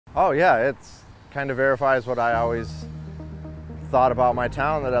Oh yeah, it's kind of verifies what I always thought about my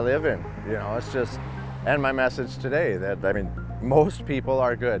town that I live in. You know, it's just, and my message today that, I mean, most people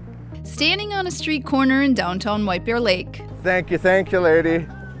are good. Standing on a street corner in downtown White Bear Lake. Thank you, lady.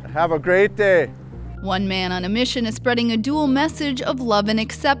 Have a great day. One man on a mission is spreading a dual message of love and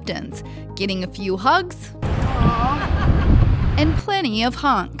acceptance, getting a few hugs and plenty of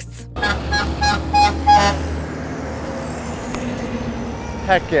honks.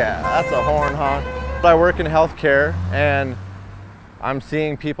 Heck yeah, that's a horn honk. I work in healthcare and I'm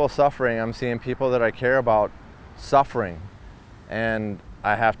seeing people suffering. I'm seeing people that I care about suffering. And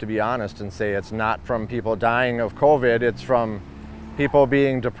I have to be honest and say it's not from people dying of COVID, it's from people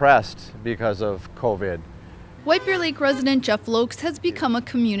being depressed because of COVID. White Bear Lake resident Jeff Lokes has become a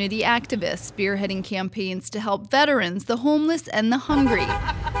community activist, spearheading campaigns to help veterans, the homeless, and the hungry.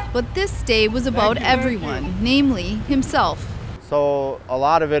 But this day was about everyone, namely himself. So a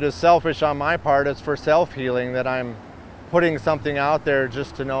lot of it is selfish on my part. It's for self-healing that I'm putting something out there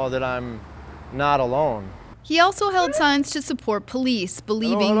just to know that I'm not alone. He also held signs to support police,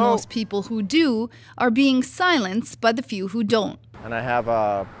 believing most people who do are being silenced by the few who don't. And I have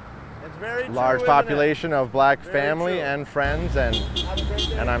a large population of black family and friends,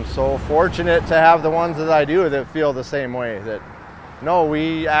 and I'm so fortunate to have the ones that I do that feel the same way, that no,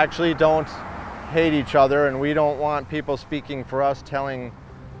 we actually don't hate each other and we don't want people speaking for us telling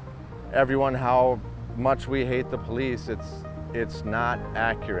everyone how much we hate the police. It's not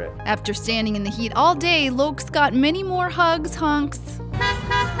accurate. After standing in the heat all day, Lokes got many more hugs, honks,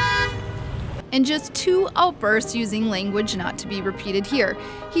 and just 2 outbursts using language not to be repeated here.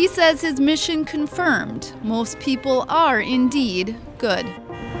 He says his mission confirmed. Most people are indeed good.